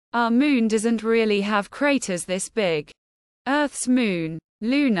Our moon doesn't really have craters this big. Earth's moon,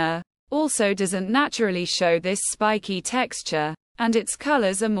 Lunar, also doesn't naturally show this spiky texture, and its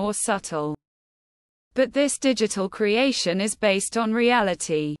colors are more subtle. But this digital creation is based on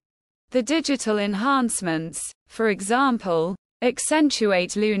reality. The digital enhancements, for example,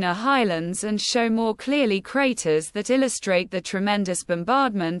 accentuate lunar highlands and show more clearly craters that illustrate the tremendous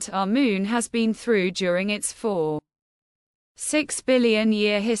bombardment our moon has been through during its 4.6 billion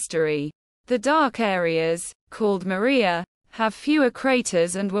year history. The dark areas, called Maria, have fewer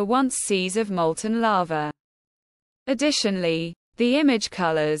craters and were once seas of molten lava. Additionally, the image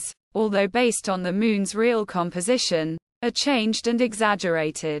colors, although based on the moon's real composition, are changed and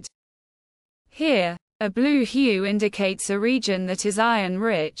exaggerated. Here, a blue hue indicates a region that is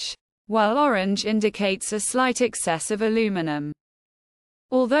iron-rich, while orange indicates a slight excess of aluminum.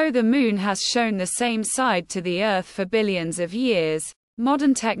 Although the moon has shown the same side to the Earth for billions of years,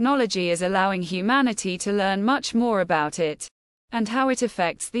 modern technology is allowing humanity to learn much more about it, and how it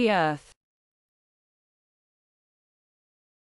affects the Earth.